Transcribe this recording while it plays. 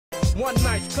One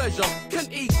night's pleasure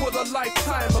can equal a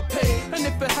lifetime of pain. And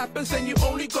if it happens, then you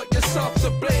only got yourself to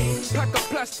blame. Pack a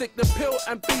plastic, the pill,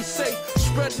 and be safe.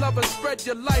 Spread love and spread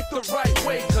your life the right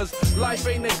way. Cause life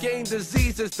ain't a game,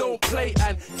 diseases don't play.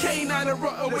 And K9 and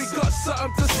Rotten, we got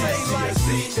something to say. Like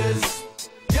G.C.S.E is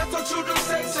Ghetto Children's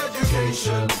Sex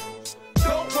Education.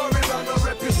 Don't worry about no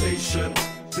reputation.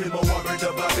 Be more worried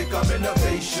about becoming a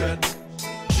patient.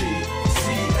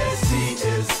 G.C.S.E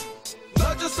is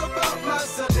not just about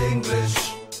maths and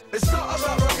English. It's not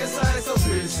about rocket science or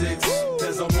physics.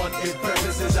 There's unwanted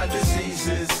pregnancies and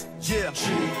diseases. Yeah,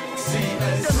 G.C.S.E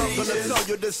They're not gonna tell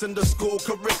you this in the school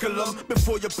curriculum.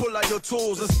 Before you pull out your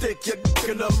tools and stick your dick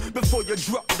in them. Before you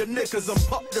drop the knickers and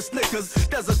pop the Snickers.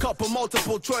 There's a couple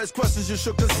multiple choice questions you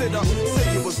should consider.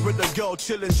 Say you was with a girl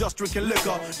chilling, just drinking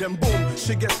liquor. Then boom,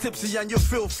 she gets tipsy and you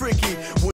feel freaky.